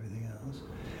and everything else.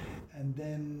 And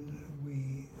then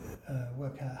we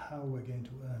work out how we're going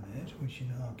to earn it, which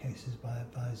in our case is by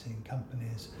advising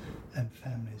companies and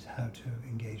families how to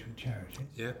engage with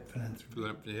charities,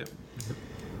 philanthropy.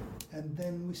 And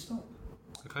then we stop.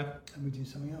 Okay. And we do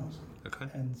something else. Okay.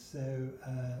 And so,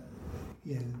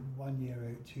 1 year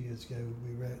or 2 years ago,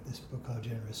 we wrote this book, Our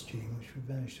Generous Gene, which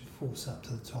we managed to force up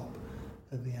to the top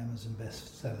of the Amazon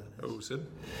bestseller list. Awesome.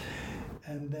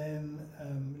 And then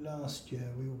last year,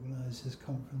 we organised this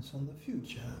conference on the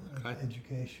future of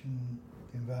education,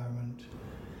 the environment,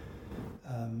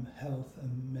 health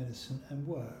and medicine and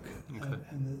work. Okay.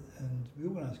 And we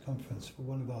organised a conference for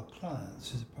one of our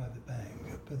clients, who's a private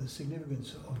bank, but the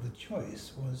significance of the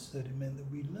choice was that it meant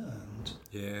that we learned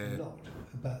a lot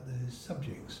about those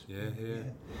subjects.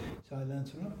 So I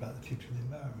learned a lot about the future of the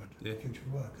environment, the future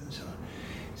of work and so on.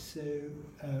 So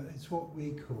it's what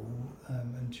we call,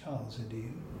 and Charles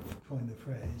indeed coined the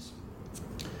phrase,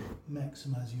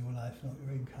 maximising your life, not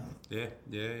your income.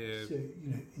 So,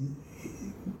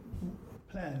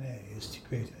 plan A is to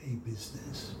create a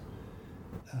business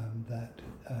that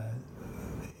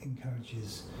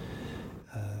encourages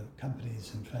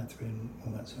companies and philanthropy and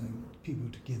all that sort of thing, people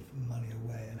to give money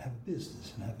away and have a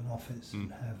business and have an office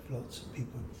and have lots of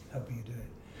people helping you do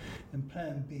it. And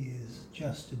plan B is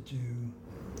just to do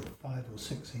 5 or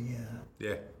 6 a year.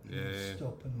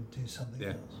 Stop and do something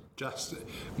else. Just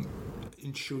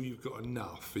ensure you've got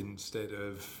enough instead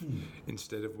of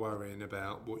worrying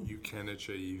about what you can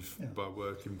achieve by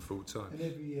working full time. And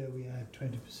every year we add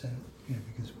 20%,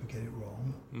 because we get it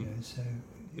wrong.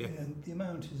 And the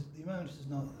amount is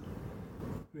not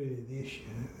really the issue,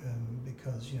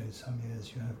 because some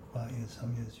years you have quiet years,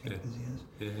 some years you have busy years.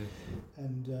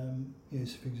 And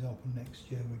so for example, next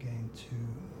year we're going to,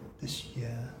 this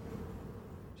year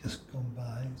just gone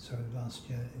by, last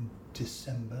year in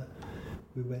December,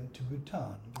 we went to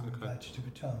Bhutan. We were invited to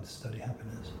Bhutan to study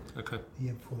happiness. The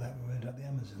year before that we went up the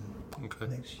Amazon.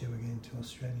 Next year we're going to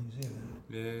Australia and New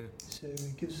Zealand. So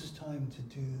it gives us time to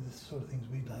do the sort of things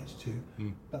we'd like to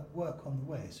do, but work on the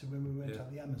way. So when we went up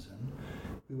the Amazon,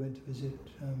 we went to visit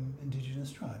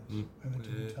indigenous tribes. We went to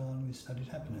Bhutan, we studied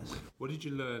happiness. What did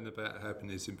you learn about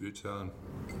happiness in Bhutan?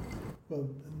 Well,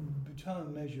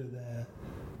 Bhutan measure their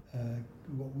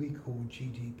what we call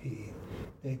GDP.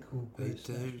 They call gross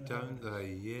They do, don't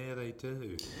they? Yeah, they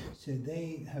do. So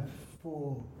they have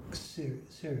 4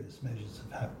 serious measures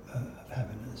of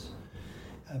happiness,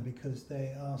 because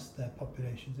they asked their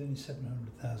population. There's only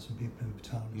 700,000 people in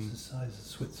Bhutan. It's the size of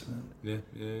Switzerland.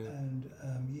 And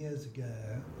years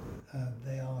ago,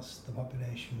 they asked the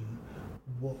population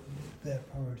what their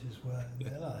priorities were in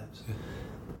their lives.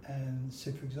 And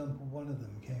so, for example, one of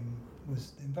them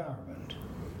was the environment.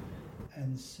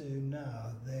 And so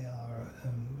now they are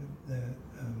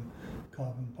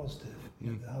carbon positive.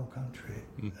 The whole country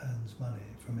earns money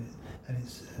from it, and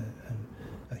it's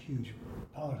a huge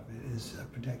part of it is a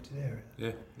protected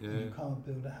area. And you can't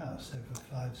build a house over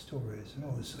 5 stories and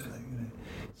all this sort of thing.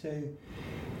 So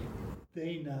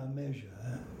they now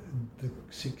measure the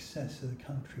success of the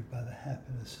country by the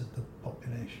happiness of the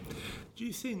population. Do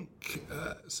you think,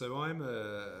 so I'm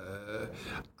a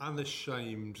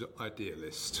unashamed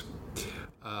idealist.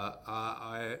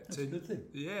 That's a good thing.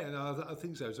 Yeah, no, I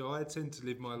think so. So I tend to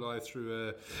live my life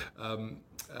through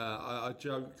I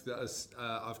joke that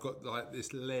I've got like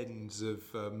this lens of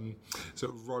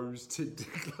sort of rose-tinted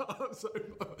glass. So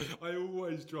I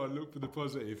always try and look for the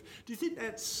positive. Do you think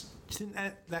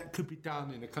that could be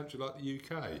done in a country like the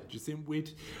UK? Do you think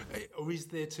or is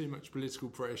there too much political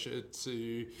pressure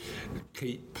to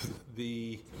keep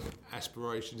the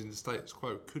aspirations in the status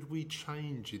quo? Could we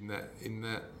change in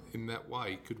that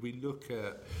way? Could we look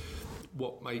at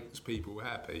what makes people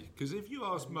happy? Because if you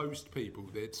ask most people,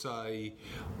 they'd say,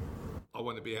 I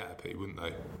want to be happy, wouldn't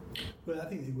they? Well, I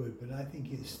think they would, but I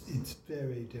think it's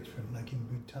very different. Like in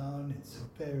Bhutan, it's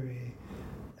very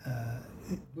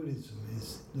Buddhism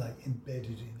is like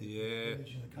embedded in the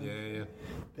religion of the country.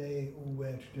 They all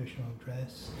wear traditional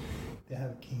dress. They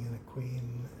have a king and a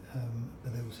queen,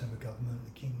 but they also have a government.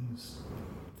 The king's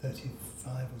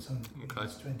 35 or something. The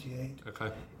queen's 28.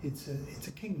 It's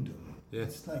a kingdom.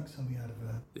 It's like something out of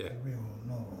a real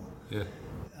novel.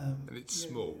 And it's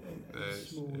small.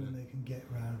 It's small, and they can get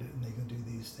around it, and they can do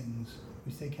these things,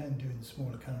 which they can do in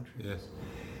smaller countries.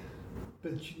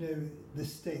 But the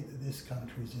state that this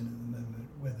country is in at the moment,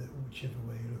 whichever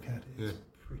way you look at it, is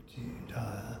pretty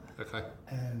dire.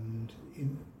 And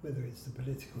whether it's the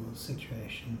political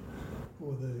situation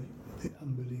or the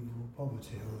unbelievable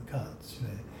poverty or the cuts,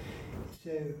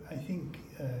 so I think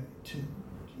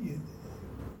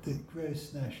that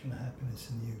gross national happiness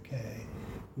in the UK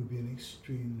would be an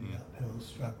extremely uphill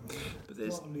struggle, But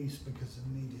not least because of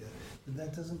media. But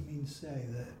that doesn't mean to say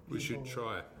that we should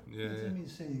try. Yeah, It doesn't mean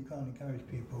to say you can't encourage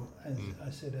people. As I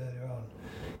said earlier on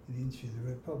in the interview,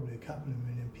 there are probably a couple of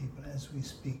million people as we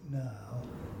speak now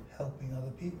helping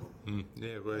other people.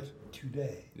 Yeah, right.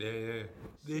 Today. Yeah.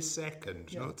 This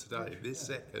second, not today. This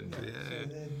second. So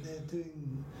they're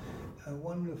doing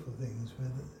wonderful things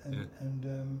with it,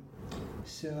 and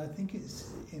so I think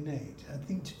it's innate. I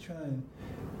think to try and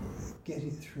get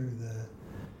it through the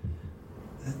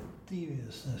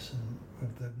deviousness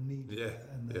of the media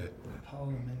and the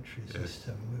parliamentary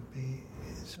system would be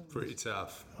pretty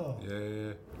tough.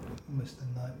 Yeah. Almost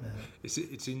a nightmare.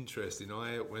 It's interesting.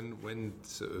 When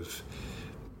sort of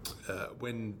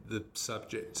when the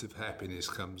subject of happiness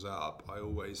comes up, I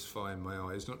always find my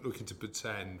eyes not looking to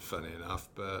Bhutan, funny enough,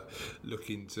 but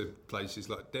looking to places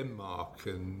like Denmark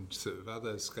and sort of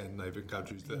other Scandinavian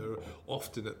countries that are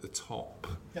often at the top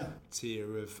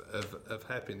tier of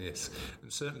happiness.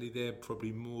 And certainly they're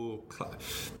probably more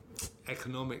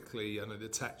economically, I know the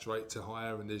tax rates are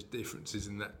higher and there's differences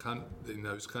in in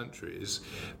those countries,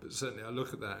 but certainly I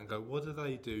look at that and go, what do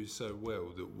they do so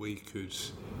well that we could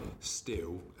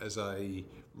still, as a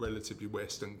relatively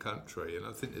Western country? And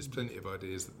I think there's plenty of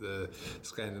ideas that the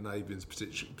Scandinavians,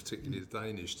 particularly the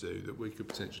Danish, do that we could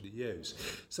potentially use.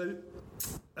 So,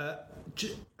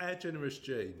 our generous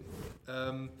gene,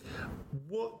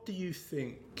 what do you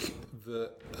think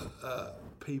that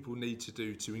people need to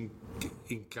do to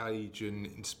engage and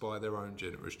inspire their own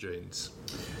generous genes?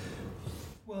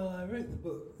 Well, I wrote the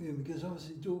book, because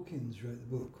obviously Dawkins wrote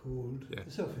the book called The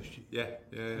Selfish Gene.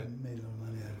 And made a lot of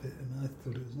money out of it, and I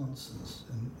thought it was nonsense.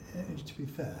 And to be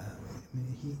fair, I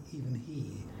mean,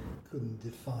 he couldn't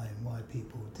define why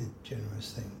people did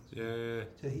generous things.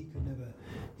 So he could never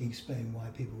explain why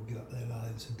people would give up their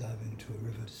lives and dive into a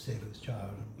river to save his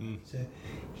child. So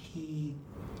he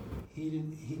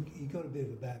got a bit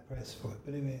of a bad press for it.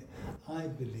 But anyway, I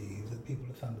believe that people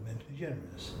are fundamentally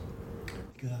generous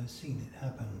because I've seen it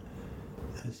happen.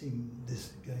 I've seen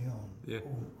this going on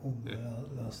all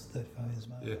the last 35 years of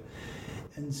my life.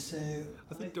 And so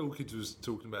I think Dawkins was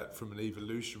talking about from an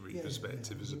evolutionary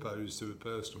perspective as opposed to a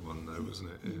personal one, though,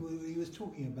 wasn't it? He was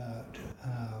talking about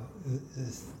how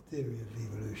this theory of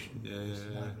evolution is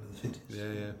survival of the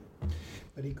fittest.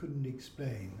 But he couldn't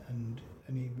explain, and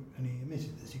he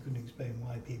admitted this, he couldn't explain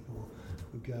why people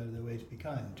would go out of their way to be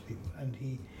kind to people. And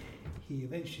he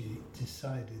eventually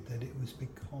decided that it was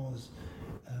because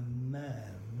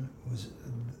man was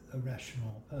a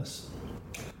rational person.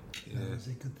 As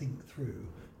they could think through,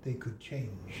 they could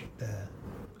change their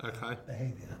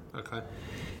behaviour. But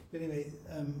anyway,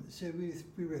 so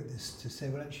we wrote this to say,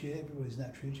 well, actually, everybody's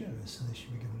naturally generous, and they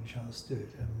should be given a chance to do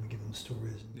it, and we give them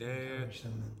stories and encourage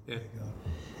them, and there you go.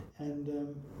 And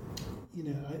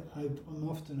I'm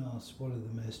often asked what are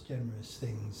the most generous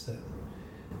things that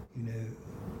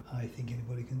I think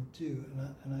anybody can do,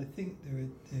 and I think there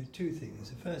are two things.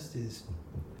 The first is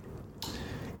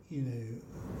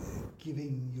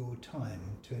giving your time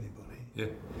to anybody.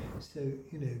 So,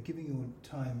 giving your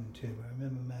time to anybody. I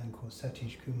remember a man called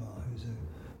Satish Kumar, who's a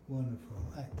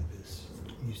wonderful activist,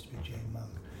 used to be Jane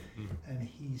Monk, and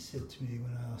he said to me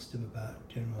when I asked him about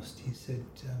generosity, he said,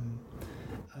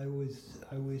 I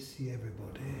always see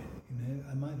everybody,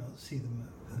 I might not see them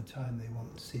at the time they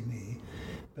want to see me,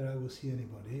 but I will see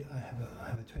anybody. I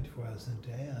have a 24 hours in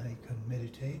a day. I can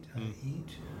meditate, I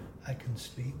eat, I can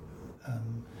sleep,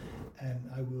 and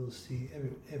I will see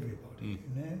everybody,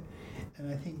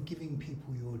 And I think giving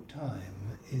people your time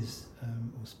is,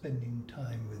 or spending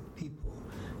time with people,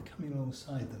 coming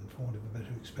alongside them, for want of a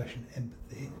better expression,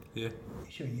 empathy,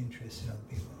 showing interest in other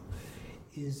people,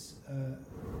 is a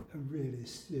really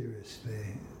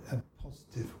seriously a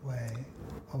positive way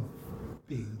of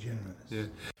being generous.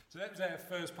 So that was our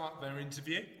first part of our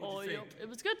interview. What do you think? It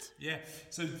was good.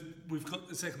 So we've got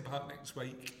the second part next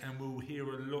week, and we'll hear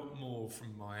a lot more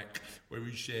from Mike, where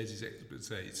he shares his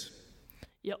expertise.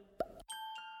 Yep.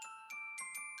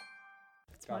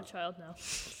 It's my child now.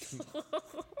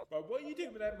 Right, what are you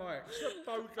doing with that mic?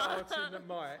 Stop bogarting the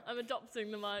mic. I'm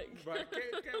adopting the mic. Right,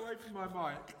 get away from my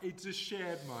mic. It's a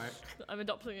shared mic. I'm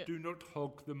adopting it. Do not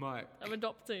hog the mic. I'm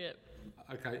adopting it.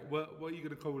 Okay, what are you going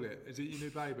to call it? Is it your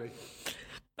new baby?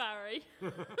 Barry.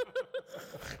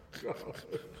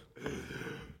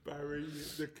 Barry,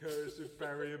 the curse of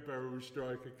Barry and Beryl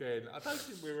strike again. I don't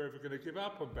think we're ever going to give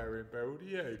up on Barry and Beryl, do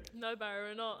you? No, Barry,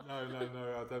 we're not. No,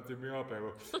 I don't think we are,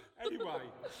 Beryl. Anyway,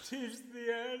 'tis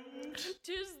the end.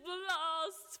 'Tis the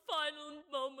last final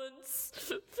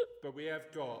moments. But we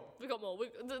have got... We got more.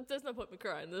 There's no point in me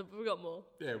crying. We got more.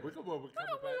 Yeah, we got more. We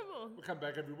got more. We'll come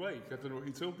back every week. I don't know what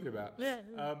you're talking about. Yeah.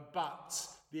 But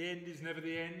the end is never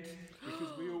the end,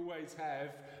 because we always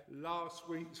have last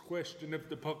week's question of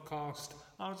the podcast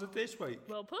answered this week.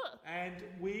 Well put. And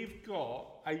we've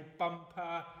got a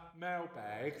bumper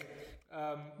mailbag.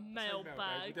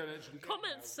 Mailbag. We don't actually get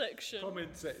Comment mail. section.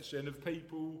 Comment section of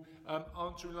people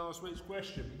answering last week's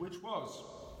question, which was,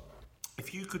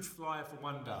 if you could fly for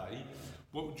one day,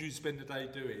 what would you spend the day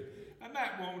doing? And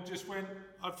Matt one just went,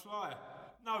 I'd fly.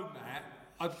 No, Matt,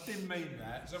 I didn't mean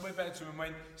that. So I went back to him and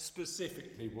went,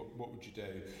 specifically, what would you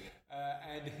do?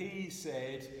 And he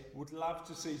said, would love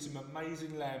to see some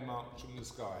amazing landmarks from the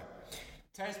sky.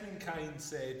 Tasman Kane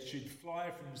said she'd fly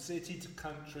from city to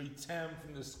country, town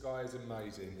from the sky is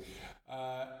amazing.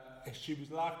 She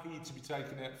was lucky to be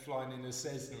taken out flying in a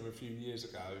Cessna a few years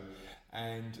ago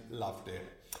and loved it.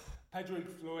 Patrick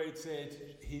Floyd said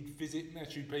he'd visit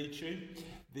Machu Picchu,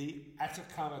 the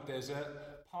Atacama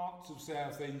Desert, parts of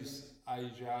Southeast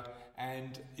Asia,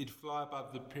 and he'd fly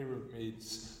above the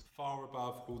pyramids, far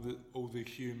above all the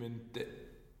human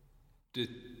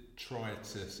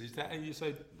detritus. Is that how you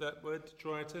say that word,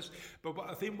 detritus? But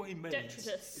I think what he means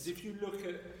Detritus. is if you look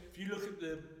at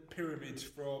the pyramids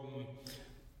from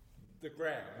the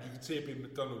ground, you can see a big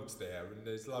McDonald's there, and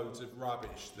there's loads of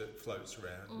rubbish that floats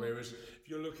around. Whereas if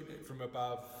you're looking at it from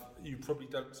above, you probably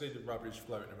don't see the rubbish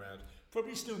floating around.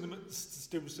 Probably still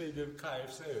see the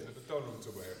KFC or the McDonald's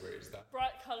or wherever it is. That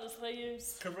Bright colours they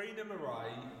use. Karina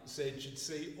Murray said she'd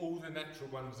see all the natural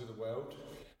wonders of the world,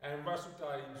 and Russell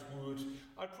Dames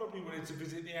I'd probably wanted to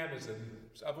visit the Amazon.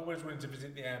 I've always wanted to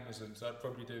visit the Amazon, so I'd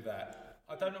probably do that.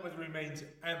 I don't know whether he means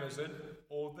Amazon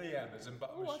or the Amazon,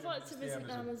 but I'm Oh, I'd assuming like it's to the visit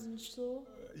the Amazon. Amazon store.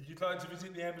 You'd like to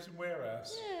visit the Amazon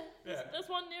warehouse? Yeah. There's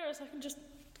one near us. I can just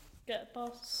get a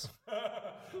bus.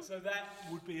 So that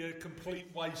would be a complete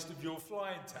waste of your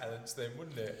flying talents then,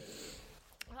 wouldn't it?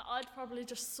 I'd probably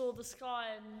just soar the sky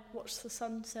and watch the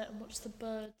sunset and watch the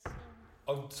birds.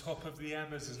 On top of the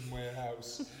Amazon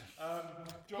warehouse.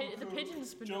 The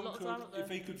pigeons spend a lot of Cook, time up there. if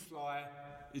he could fly,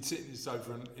 he'd sit in his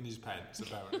sofa in his pants,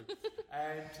 apparently.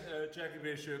 And Jackie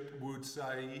Bishop would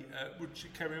say, would she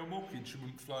carry on walking? She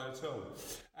wouldn't fly at all.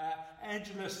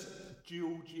 Angelos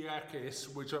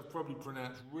Georgiakis, which I've probably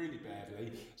pronounced really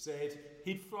badly, said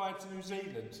he'd fly to New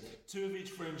Zealand. Two of his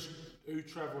friends who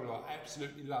travel a lot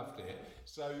absolutely loved it.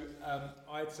 So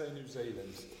I'd say New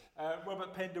Zealand.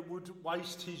 Robert Pender would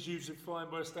waste his use of flying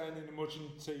by standing and watching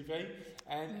TV.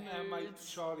 And our mate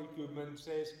Charlie Goodman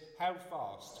says, how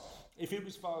fast? If it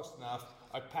was fast enough,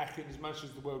 I'd pack in as much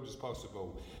as the world as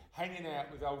possible. Hanging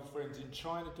out with old friends in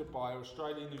China, Dubai,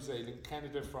 Australia, New Zealand,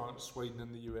 Canada, France, Sweden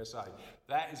and the USA.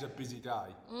 That is a busy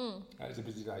day. That is a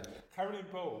busy day. Caroline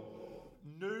Ball,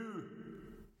 new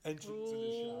entrant to the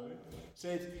show,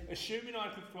 said, assuming I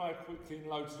could fly quickly and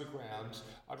low to the ground,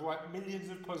 I'd write millions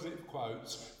of positive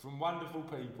quotes from wonderful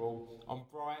people on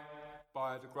bright,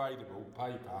 biodegradable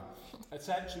paper,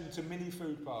 attach them to mini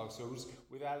food parcels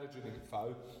with allergen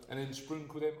info, and then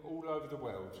sprinkle them all over the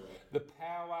world. The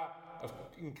power of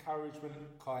encouragement,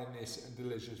 kindness, and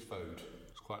delicious food.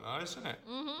 It's quite nice, isn't it?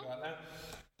 Mm-hmm. Like that.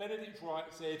 Benedict Wright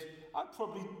said, I'd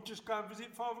probably just go and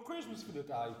visit Father Christmas for the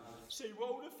day. See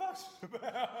what all the fuss is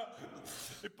about.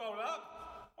 He bowled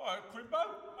up. All right, Crimbo,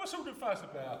 what's all the fuss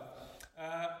about?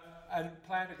 And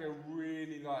Planner Girl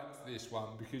really liked this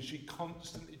one because she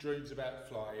constantly dreams about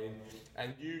flying,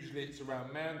 and usually it's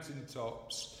around mountain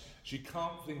tops. She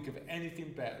can't think of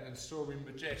anything better than soaring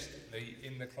majestically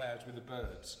in the clouds with the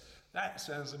birds. That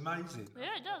sounds amazing.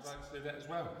 Yeah, it does. I'd like to do that as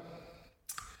well.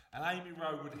 And Amy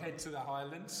Rowe would head to the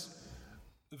Highlands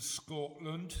of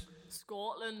Scotland.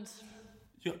 Scotland.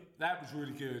 Yeah, that was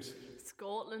really good.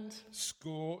 Scotland.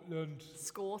 Scotland.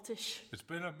 Scottish. It's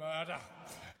been a murder.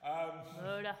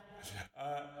 Murder.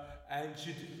 And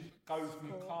she'd go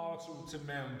from castle to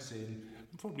mountain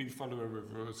and probably follow a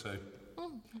river or two.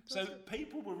 So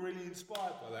people were really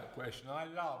inspired by that question. I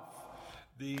love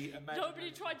the imagination.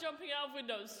 Nobody tried jumping out of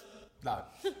windows. No,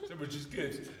 so which is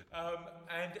good.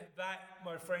 And that,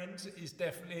 my friends, is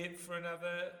definitely it for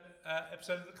another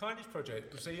episode of the Kindness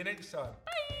Project. We'll see you next time.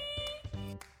 Bye.